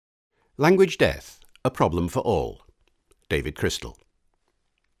Language Death, A Problem for All. David Crystal.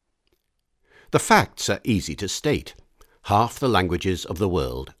 The facts are easy to state. Half the languages of the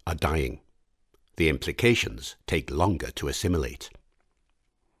world are dying. The implications take longer to assimilate.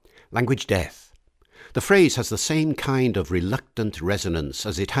 Language death. The phrase has the same kind of reluctant resonance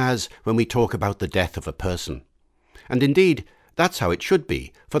as it has when we talk about the death of a person. And indeed, that's how it should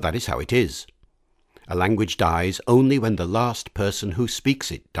be, for that is how it is. A language dies only when the last person who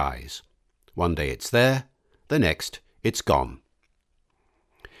speaks it dies. One day it's there, the next it's gone.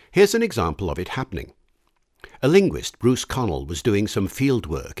 Here's an example of it happening. A linguist, Bruce Connell, was doing some field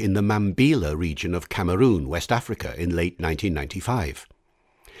work in the Mambila region of Cameroon, West Africa, in late 1995.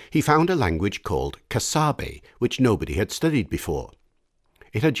 He found a language called Kasabe, which nobody had studied before.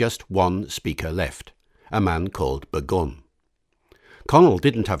 It had just one speaker left, a man called Bagon. Connell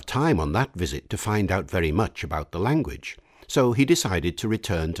didn't have time on that visit to find out very much about the language, so he decided to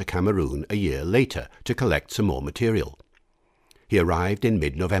return to Cameroon a year later to collect some more material. He arrived in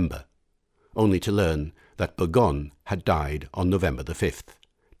mid-November, only to learn that Bagon had died on November the 5th,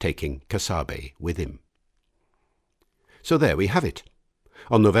 taking Kasabe with him. So there we have it.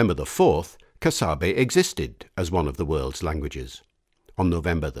 On November the 4th, Kasabe existed as one of the world's languages. On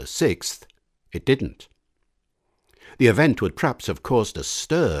November the 6th, it didn't. The event would perhaps have caused a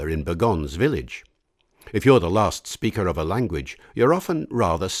stir in Bagon's village. If you're the last speaker of a language, you're often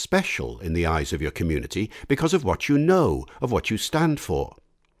rather special in the eyes of your community because of what you know, of what you stand for.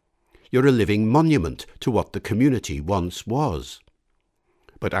 You're a living monument to what the community once was.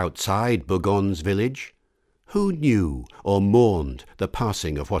 But outside Bagon's village, who knew or mourned the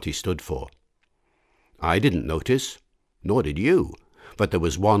passing of what he stood for? I didn't notice, nor did you, but there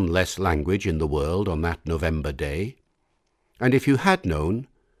was one less language in the world on that November day. And if you had known,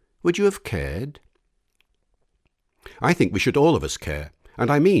 would you have cared? I think we should all of us care, and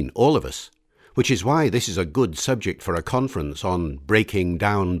I mean all of us, which is why this is a good subject for a conference on breaking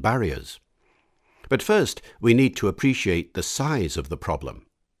down barriers. But first, we need to appreciate the size of the problem.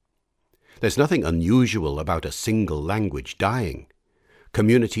 There's nothing unusual about a single language dying.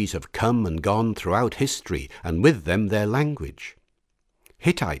 Communities have come and gone throughout history, and with them their language.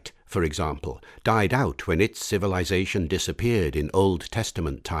 Hittite, for example, died out when its civilization disappeared in Old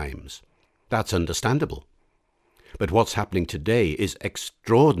Testament times. That's understandable. But what's happening today is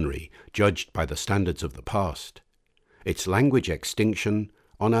extraordinary, judged by the standards of the past. It's language extinction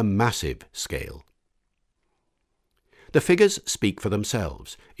on a massive scale. The figures speak for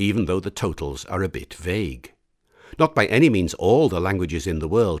themselves, even though the totals are a bit vague. Not by any means all the languages in the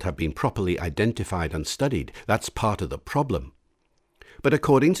world have been properly identified and studied. That's part of the problem. But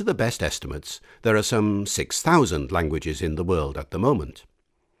according to the best estimates, there are some 6,000 languages in the world at the moment.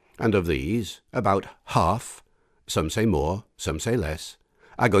 And of these, about half, some say more, some say less,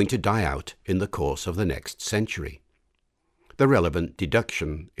 are going to die out in the course of the next century. The relevant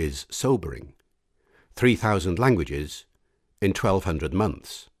deduction is sobering. 3,000 languages in 1,200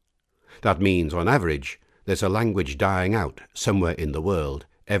 months. That means, on average, there's a language dying out somewhere in the world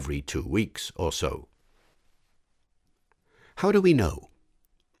every 2 weeks or so. How do we know?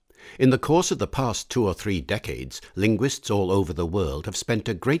 In the course of the past 2 or 3 decades, linguists all over the world have spent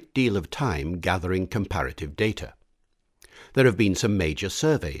a great deal of time gathering comparative data. There have been some major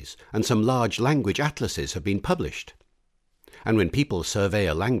surveys, and some large language atlases have been published. And when people survey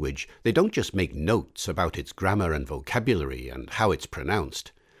a language, they don't just make notes about its grammar and vocabulary and how it's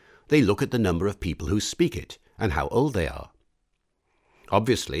pronounced. They look at the number of people who speak it and how old they are.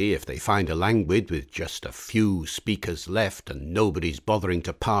 Obviously, if they find a language with just a few speakers left and nobody's bothering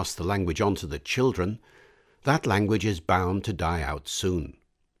to pass the language on to the children, that language is bound to die out soon.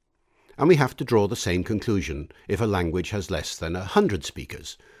 And we have to draw the same conclusion if a language has less than 100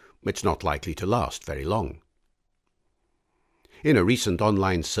 speakers. It's not likely to last very long. In a recent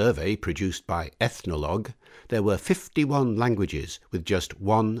online survey produced by Ethnologue, there were 51 languages with just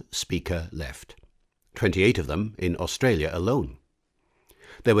one speaker left, 28 of them in Australia alone.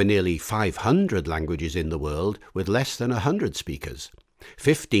 There were nearly 500 languages in the world with less than 100 speakers,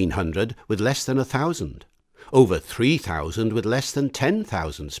 1,500 with less than 1,000, over 3,000 with less than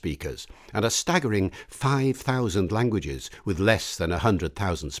 10,000 speakers, and a staggering 5,000 languages with less than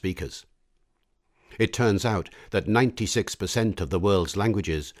 100,000 speakers. It turns out that 96% of the world's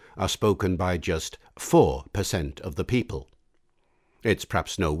languages are spoken by just 4% of the people. It's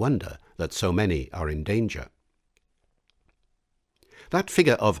perhaps no wonder that so many are in danger. That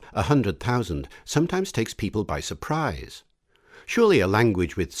figure of 100,000 sometimes takes people by surprise. Surely a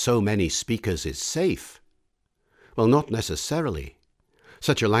language with so many speakers is safe? Well, not necessarily.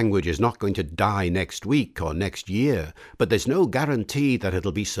 Such a language is not going to die next week or next year, but there's no guarantee that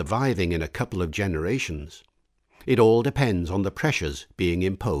it'll be surviving in a couple of generations. It all depends on the pressures being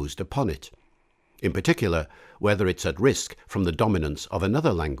imposed upon it. In particular, whether it's at risk from the dominance of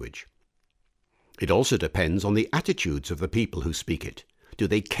another language. It also depends on the attitudes of the people who speak it. Do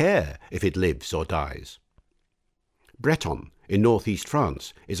they care if it lives or dies? Breton in northeast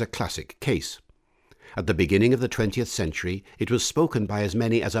France is a classic case. At the beginning of the 20th century, it was spoken by as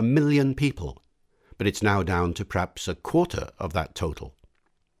many as 1 million people, but it's now down to perhaps a quarter of that total.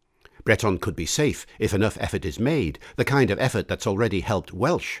 Breton could be safe if enough effort is made, the kind of effort that's already helped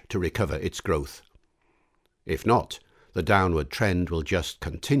Welsh to recover its growth. If not, the downward trend will just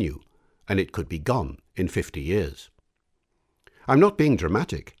continue, and it could be gone in 50 years. I'm not being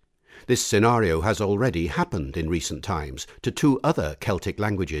dramatic. This scenario has already happened in recent times to 2 other Celtic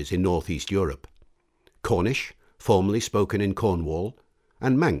languages in northeast Europe. Cornish, formerly spoken in Cornwall,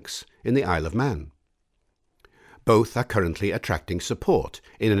 and Manx in the Isle of Man. Both are currently attracting support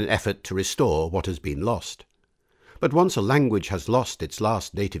in an effort to restore what has been lost. But once a language has lost its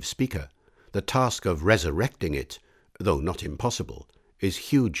last native speaker, the task of resurrecting it, though not impossible, is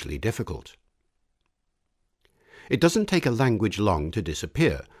hugely difficult. It doesn't take a language long to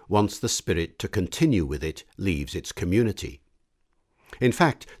disappear once the spirit to continue with it leaves its community. In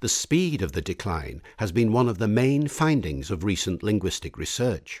fact, the speed of the decline has been one of the main findings of recent linguistic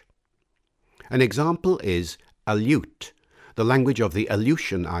research. An example is Aleut, the language of the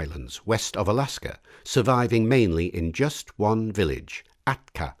Aleutian Islands west of Alaska, surviving mainly in just one village,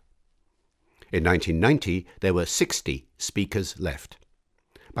 Atka. In 1990, there were 60 speakers left.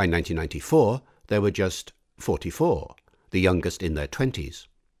 By 1994, there were just 44, the youngest in their 20s.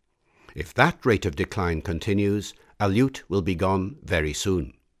 If that rate of decline continues, Aleut will be gone very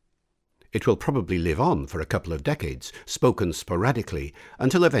soon. It will probably live on for a couple of decades, spoken sporadically,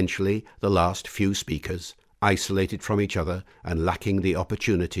 until eventually the last few speakers, isolated from each other and lacking the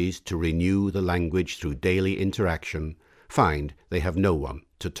opportunities to renew the language through daily interaction, find they have no one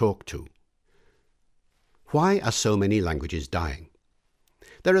to talk to. Why are so many languages dying?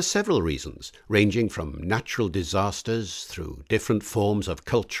 There are several reasons, ranging from natural disasters through different forms of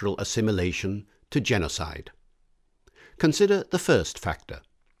cultural assimilation to genocide. Consider the first factor.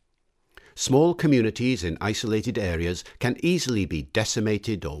 Small communities in isolated areas can easily be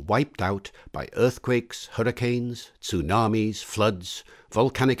decimated or wiped out by earthquakes, hurricanes, tsunamis, floods,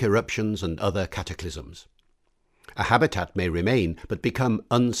 volcanic eruptions, and other cataclysms. A habitat may remain but become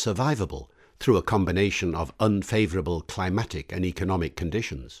unsurvivable through a combination of unfavourable climatic and economic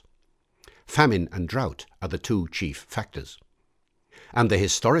conditions. Famine and drought are the 2 chief factors. And the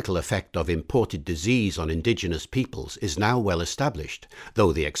historical effect of imported disease on indigenous peoples is now well established,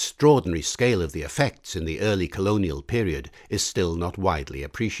 though the extraordinary scale of the effects in the early colonial period is still not widely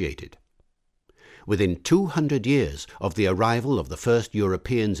appreciated. Within 200 years of the arrival of the first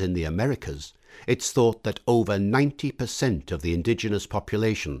Europeans in the Americas, it's thought that over 90% of the indigenous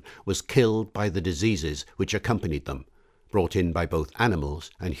population was killed by the diseases which accompanied them, brought in by both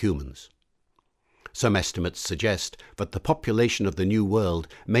animals and humans. Some estimates suggest that the population of the New World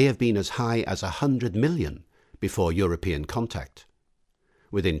may have been as high as 100 million before European contact.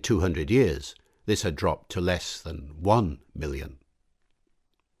 Within 200 years, this had dropped to less than 1 million.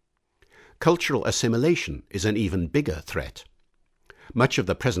 Cultural assimilation is an even bigger threat. Much of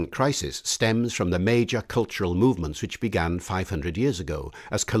the present crisis stems from the major cultural movements which began 500 years ago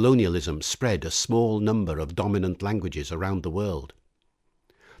as colonialism spread a small number of dominant languages around the world.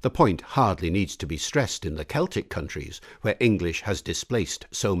 The point hardly needs to be stressed in the Celtic countries, where English has displaced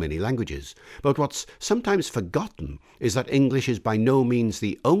so many languages, but what's sometimes forgotten is that English is by no means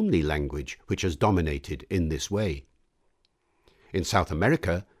the only language which has dominated in this way. In South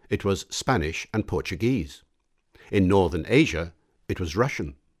America, it was Spanish and Portuguese. In Northern Asia, it was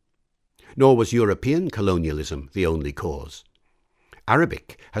Russian. Nor was European colonialism the only cause.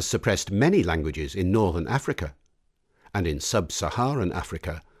 Arabic has suppressed many languages in Northern Africa, and in Sub-Saharan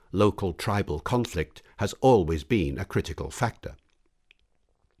Africa, local tribal conflict has always been a critical factor.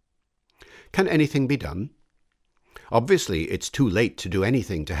 Can anything be done? Obviously, it's too late to do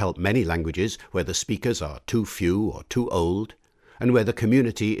anything to help many languages where the speakers are too few or too old, and where the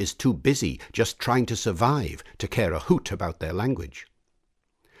community is too busy just trying to survive to care a hoot about their language.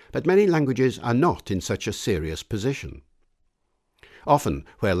 But many languages are not in such a serious position. Often,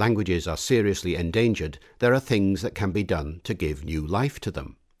 where languages are seriously endangered, there are things that can be done to give new life to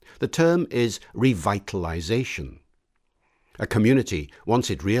them. The term is revitalization. A community, once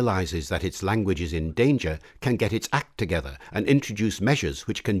it realizes that its language is in danger, can get its act together and introduce measures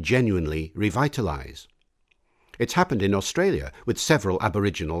which can genuinely revitalize. It's happened in Australia with several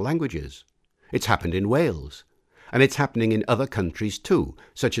Aboriginal languages. It's happened in Wales. And it's happening in other countries too,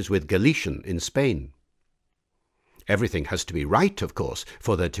 such as with Galician in Spain. Everything has to be right, of course,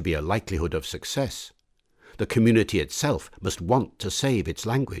 for there to be a likelihood of success. The community itself must want to save its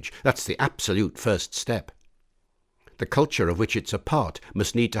language. That's the absolute first step. The culture of which it's a part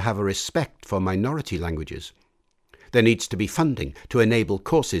must need to have a respect for minority languages. There needs to be funding to enable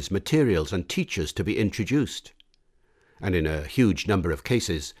courses, materials and teachers to be introduced. And in a huge number of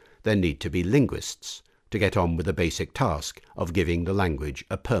cases, there need to be linguists to get on with the basic task of giving the language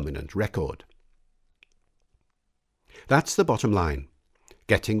a permanent record. That's the bottom line,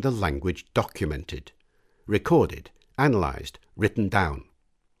 getting the language documented, recorded, analysed, written down.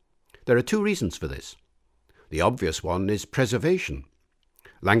 There are two reasons for this. The obvious one is preservation.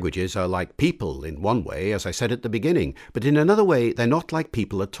 Languages are like people in one way, as I said at the beginning, but in another way they're not like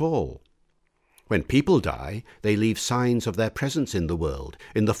people at all. When people die, they leave signs of their presence in the world,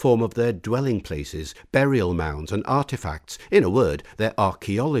 in the form of their dwelling places, burial mounds and artefacts, in a word, their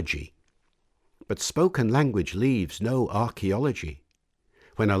archaeology. But spoken language leaves no archaeology.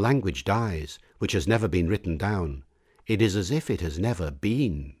 When a language dies, which has never been written down, it is as if it has never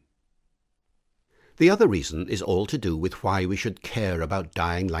been. The other reason is all to do with why we should care about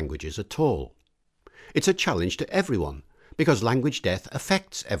dying languages at all. It's a challenge to everyone, because language death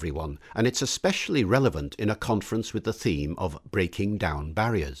affects everyone, and it's especially relevant in a conference with the theme of breaking down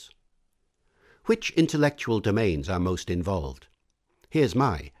barriers. Which intellectual domains are most involved? Here's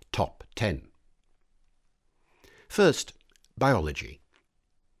my top 10. First, biology.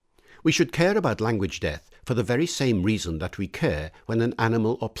 We should care about language death for the very same reason that we care when an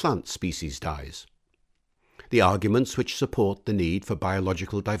animal or plant species dies. The arguments which support the need for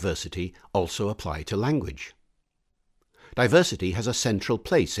biological diversity also apply to language. Diversity has a central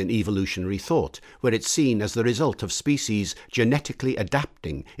place in evolutionary thought, where it's seen as the result of species genetically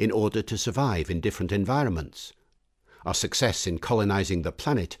adapting in order to survive in different environments. Our success in colonizing the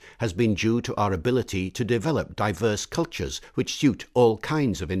planet has been due to our ability to develop diverse cultures which suit all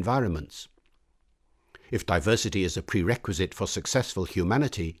kinds of environments. If diversity is a prerequisite for successful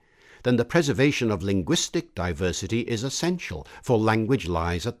humanity, then the preservation of linguistic diversity is essential, for language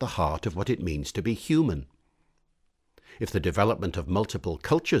lies at the heart of what it means to be human. If the development of multiple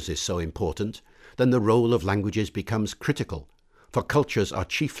cultures is so important, then the role of languages becomes critical, for cultures are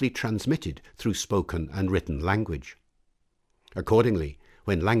chiefly transmitted through spoken and written language. Accordingly,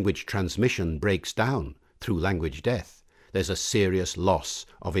 when language transmission breaks down through language death, there's a serious loss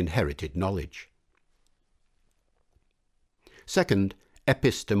of inherited knowledge. Second,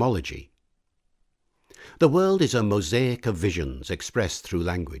 epistemology. The world is a mosaic of visions expressed through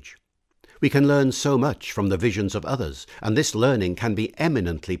language. We can learn so much from the visions of others, and this learning can be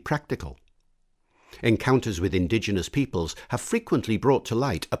eminently practical. Encounters with indigenous peoples have frequently brought to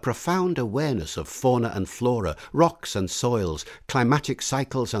light a profound awareness of fauna and flora, rocks and soils, climatic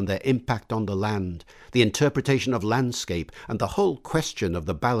cycles and their impact on the land, the interpretation of landscape, and the whole question of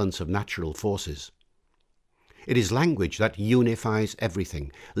the balance of natural forces. It is language that unifies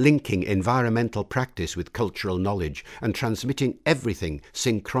everything, linking environmental practice with cultural knowledge and transmitting everything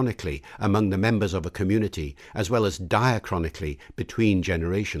synchronically among the members of a community, as well as diachronically between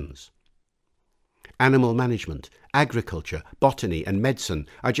generations. Animal management, agriculture, botany and medicine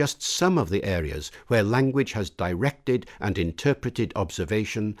are just some of the areas where language has directed and interpreted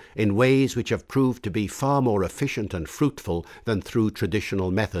observation in ways which have proved to be far more efficient and fruitful than through traditional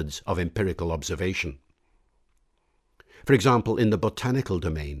methods of empirical observation. For example, in the botanical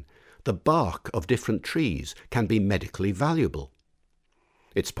domain, the bark of different trees can be medically valuable.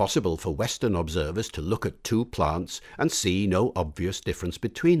 It's possible for Western observers to look at two plants and see no obvious difference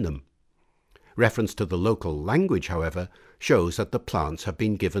between them. Reference to the local language, however, shows that the plants have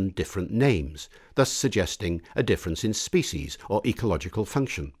been given different names, thus suggesting a difference in species or ecological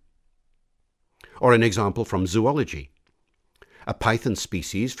function. Or an example from zoology. A python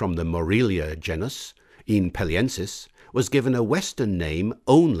species from the Morelia genus, In peliensis, was given a Western name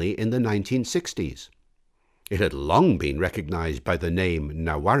only in the 1960s. It had long been recognised by the name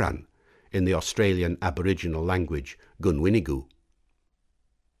Nawaran in the Australian Aboriginal language Gunwinigu.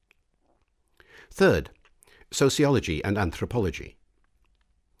 Third, sociology and anthropology.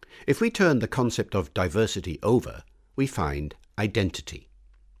 If we turn the concept of diversity over, we find identity.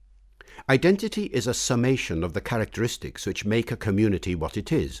 Identity is a summation of the characteristics which make a community what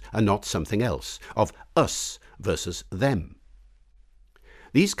it is, and not something else, of us versus them.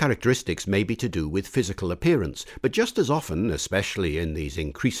 These characteristics may be to do with physical appearance, but just as often, especially in these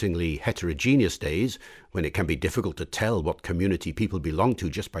increasingly heterogeneous days, when it can be difficult to tell what community people belong to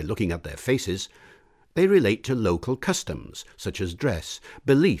just by looking at their faces, They relate to local customs, such as dress,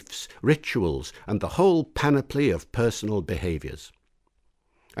 beliefs, rituals, and the whole panoply of personal behaviours.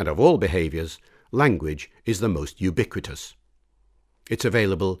 And of all behaviours, language is the most ubiquitous. It's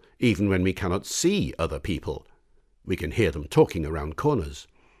available even when we cannot see other people. We can hear them talking around corners.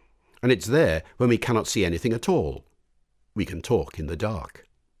 And it's there when we cannot see anything at all. We can talk in the dark.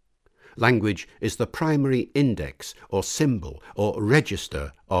 Language is the primary index or symbol or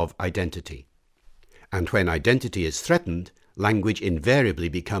register of identity. And when identity is threatened, language invariably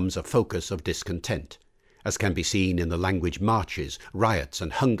becomes a focus of discontent, as can be seen in the language marches, riots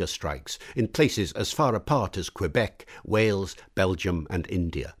and hunger strikes in places as far apart as Quebec, Wales, Belgium and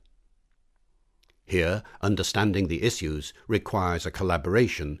India. Here, understanding the issues requires a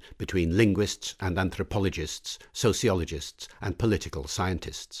collaboration between linguists and anthropologists, sociologists and political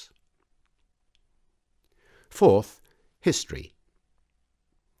scientists. Fourth, history.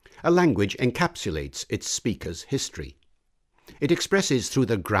 A language encapsulates its speaker's history. It expresses through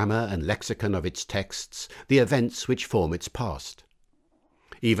the grammar and lexicon of its texts the events which form its past.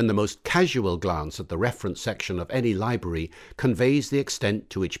 Even the most casual glance at the reference section of any library conveys the extent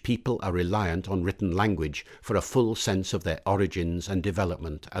to which people are reliant on written language for a full sense of their origins and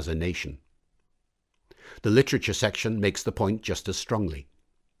development as a nation. The literature section makes the point just as strongly.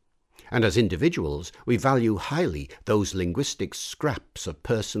 And as individuals, we value highly those linguistic scraps of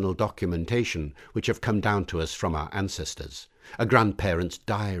personal documentation which have come down to us from our ancestors, a grandparent's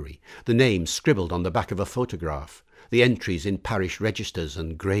diary, the name scribbled on the back of a photograph, the entries in parish registers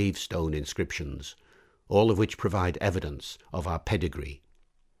and gravestone inscriptions, all of which provide evidence of our pedigree.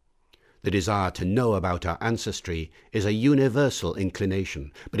 The desire to know about our ancestry is a universal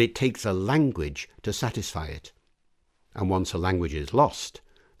inclination, but it takes a language to satisfy it. And once a language is lost,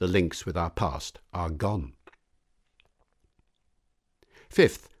 the links with our past are gone.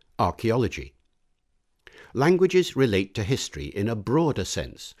 Fifth, archaeology. Languages relate to history in a broader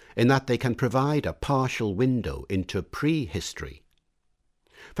sense, in that they can provide a partial window into prehistory.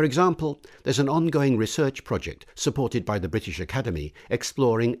 For example, there's an ongoing research project supported by the British Academy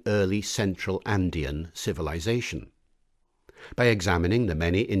exploring early Central Andean civilization. By examining the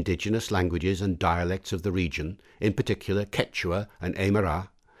many indigenous languages and dialects of the region, in particular Quechua and Aymara,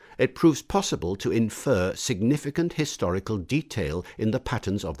 it proves possible to infer significant historical detail in the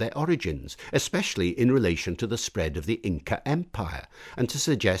patterns of their origins, especially in relation to the spread of the Inca Empire, and to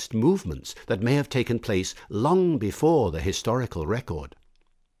suggest movements that may have taken place long before the historical record.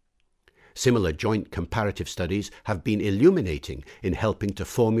 Similar joint comparative studies have been illuminating in helping to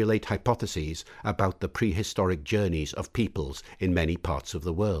formulate hypotheses about the prehistoric journeys of peoples in many parts of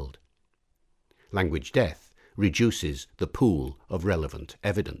the world. Language death reduces the pool of relevant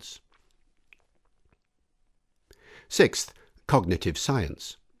evidence. Sixth, cognitive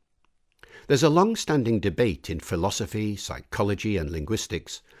science. There's a long-standing debate in philosophy, psychology and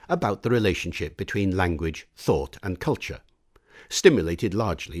linguistics about the relationship between language, thought and culture, stimulated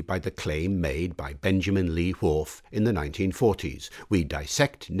largely by the claim made by Benjamin Lee Whorf in the 1940s. We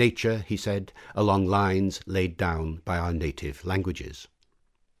dissect nature, he said, along lines laid down by our native languages.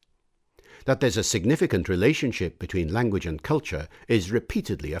 That there's a significant relationship between language and culture is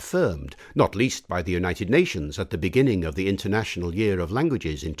repeatedly affirmed, not least by the United Nations at the beginning of the International Year of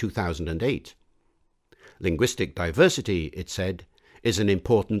Languages in 2008. Linguistic diversity, it said, is an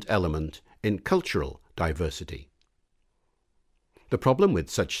important element in cultural diversity. The problem with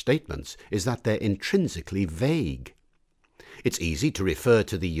such statements is that they're intrinsically vague. It's easy to refer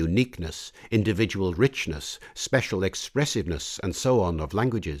to the uniqueness, individual richness, special expressiveness, and so on of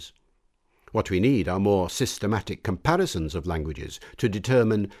languages. What we need are more systematic comparisons of languages to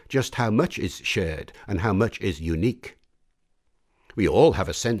determine just how much is shared and how much is unique. We all have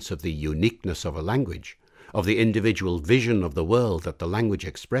a sense of the uniqueness of a language, of the individual vision of the world that the language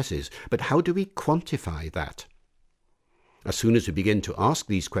expresses, but how do we quantify that? As soon as we begin to ask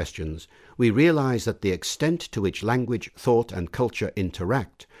these questions, we realize that the extent to which language, thought and culture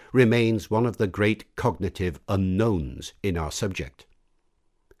interact remains one of the great cognitive unknowns in our subject.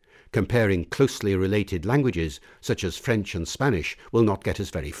 Comparing closely related languages, such as French and Spanish, will not get us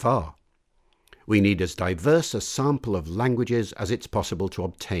very far. We need as diverse a sample of languages as it's possible to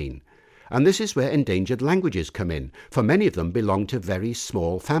obtain, and this is where endangered languages come in, for many of them belong to very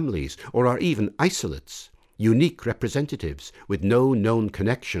small families, or are even isolates, unique representatives with no known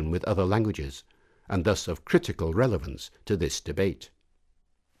connection with other languages, and thus of critical relevance to this debate.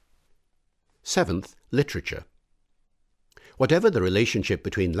 Seventh, literature. Whatever the relationship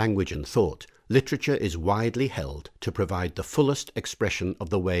between language and thought, literature is widely held to provide the fullest expression of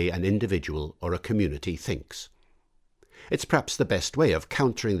the way an individual or a community thinks. It's perhaps the best way of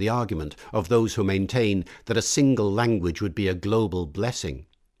countering the argument of those who maintain that a single language would be a global blessing.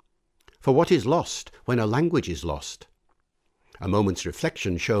 For what is lost when a language is lost? A moment's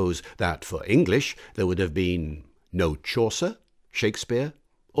reflection shows that for English there would have been no Chaucer, Shakespeare,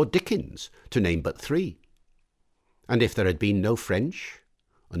 or Dickens, to name but three. And if there had been no French,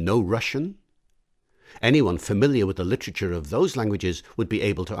 and no Russian, anyone familiar with the literature of those languages would be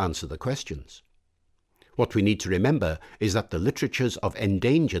able to answer the questions. What we need to remember is that the literatures of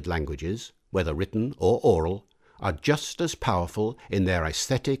endangered languages, whether written or oral, are just as powerful in their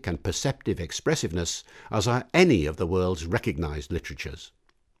aesthetic and perceptive expressiveness as are any of the world's recognized literatures.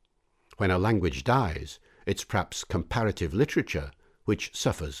 When a language dies, it's perhaps comparative literature which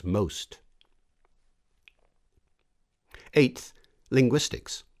suffers most. Eighth,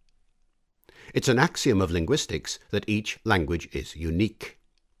 linguistics. It's an axiom of linguistics that each language is unique.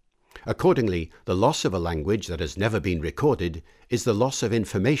 Accordingly, the loss of a language that has never been recorded is the loss of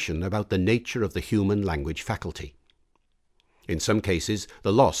information about the nature of the human language faculty. In some cases,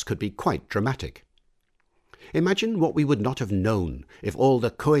 the loss could be quite dramatic. Imagine what we would not have known if all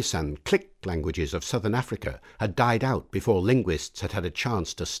the Khoisan click languages of southern Africa had died out before linguists had had a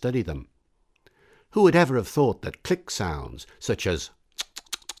chance to study them. Who would ever have thought that click sounds, such as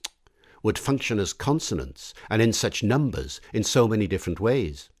would function as consonants and in such numbers in so many different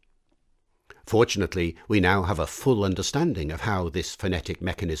ways? Fortunately, we now have a full understanding of how this phonetic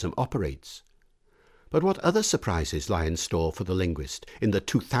mechanism operates. But what other surprises lie in store for the linguist in the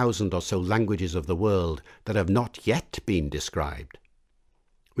 2,000 or so languages of the world that have not yet been described?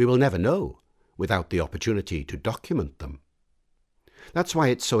 We will never know without the opportunity to document them. That's why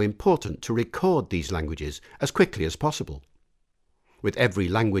it's so important to record these languages as quickly as possible. With every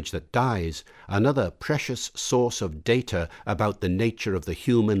language that dies, another precious source of data about the nature of the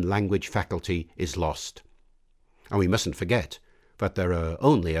human language faculty is lost. And we mustn't forget that there are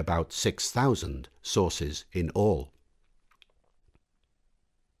only about 6,000 sources in all.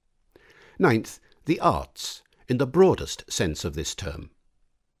 Ninth, the arts, in the broadest sense of this term.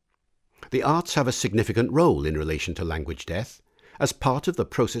 The arts have a significant role in relation to language death as part of the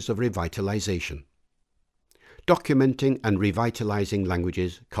process of revitalization. Documenting and revitalizing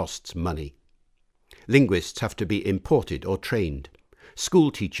languages costs money. Linguists have to be imported or trained,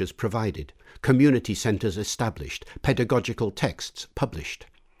 school teachers provided, community centres established, pedagogical texts published.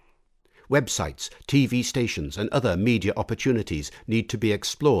 Websites, TV stations and other media opportunities need to be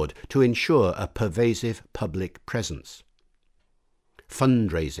explored to ensure a pervasive public presence.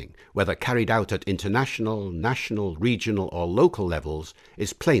 Fundraising, whether carried out at international, national, regional or local levels,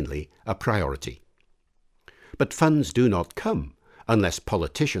 is plainly a priority. But funds do not come unless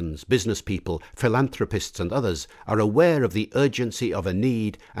politicians, business people, philanthropists and others are aware of the urgency of a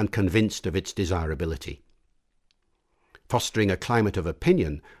need and convinced of its desirability. Fostering a climate of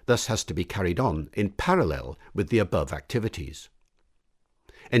opinion thus has to be carried on in parallel with the above activities.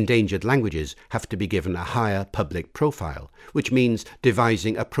 Endangered languages have to be given a higher public profile, which means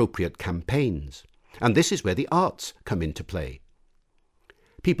devising appropriate campaigns, and this is where the arts come into play.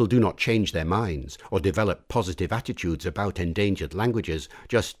 People do not change their minds or develop positive attitudes about endangered languages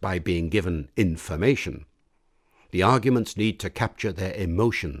just by being given information. The arguments need to capture their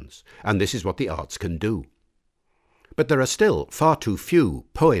emotions, and this is what the arts can do. But there are still far too few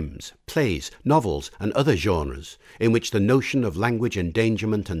poems, plays, novels, and other genres in which the notion of language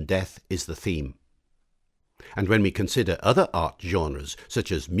endangerment and death is the theme. And when we consider other art genres,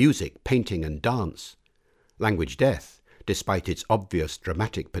 such as music, painting, and dance, language death, despite its obvious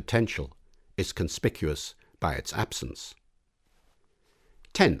dramatic potential, is conspicuous by its absence.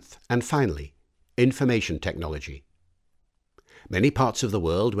 10th, and finally, information technology. Many parts of the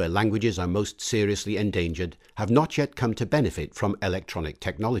world where languages are most seriously endangered have not yet come to benefit from electronic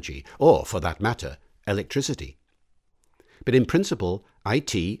technology, or, for that matter, electricity. But in principle,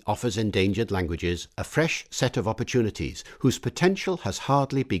 IT offers endangered languages a fresh set of opportunities whose potential has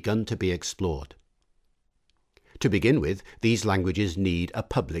hardly begun to be explored. To begin with, these languages need a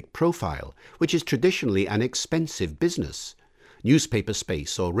public profile, which is traditionally an expensive business. Newspaper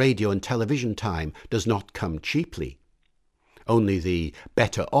space or radio and television time does not come cheaply. Only the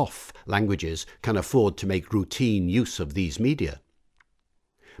better-off languages can afford to make routine use of these media.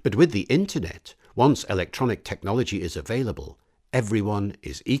 But with the Internet, once electronic technology is available, everyone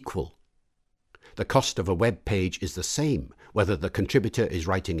is equal. The cost of a web page is the same, whether the contributor is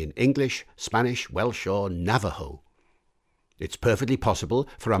writing in English, Spanish, Welsh or Navajo. It's perfectly possible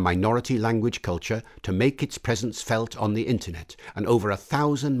for a minority language culture to make its presence felt on the Internet, and over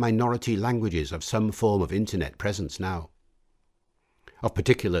 1,000 minority languages have some form of Internet presence now. Of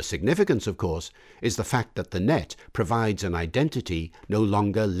particular significance, of course, is the fact that the net provides an identity no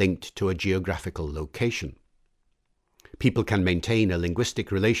longer linked to a geographical location. People can maintain a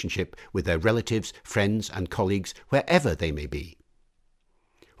linguistic relationship with their relatives, friends, and colleagues wherever they may be.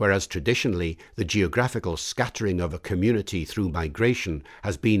 Whereas traditionally the geographical scattering of a community through migration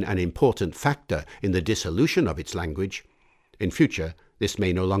has been an important factor in the dissolution of its language, in future this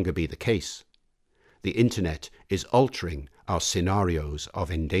may no longer be the case. The internet is altering our scenarios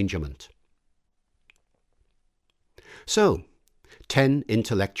of endangerment. So, 10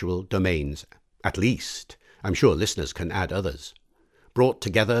 intellectual domains, at least, I'm sure listeners can add others, brought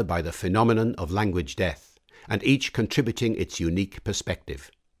together by the phenomenon of language death, and each contributing its unique perspective.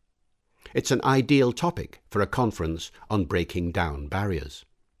 It's an ideal topic for a conference on breaking down barriers.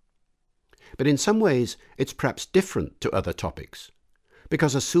 But in some ways, it's perhaps different to other topics,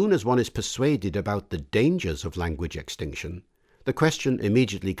 because as soon as one is persuaded about the dangers of language extinction, the question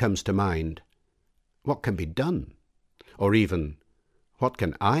immediately comes to mind, what can be done? Or even, what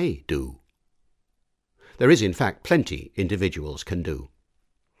can I do? There is in fact plenty individuals can do.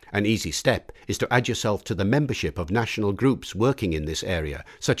 An easy step is to add yourself to the membership of national groups working in this area,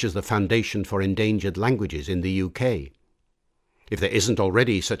 such as the Foundation for Endangered Languages in the UK. If there isn't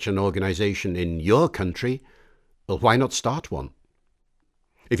already such an organisation in your country, well, why not start one?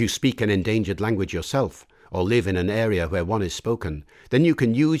 If you speak an endangered language yourself, or live in an area where one is spoken, then you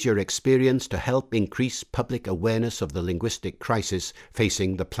can use your experience to help increase public awareness of the linguistic crisis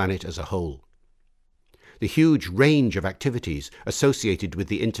facing the planet as a whole. The huge range of activities associated with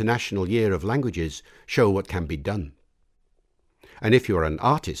the International Year of Languages show what can be done. And if you're an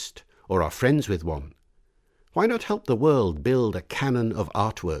artist or are friends with one, why not help the world build a canon of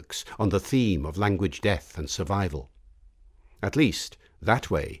artworks on the theme of language death and survival? At least, that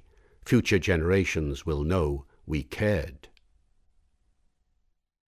way, future generations will know we cared.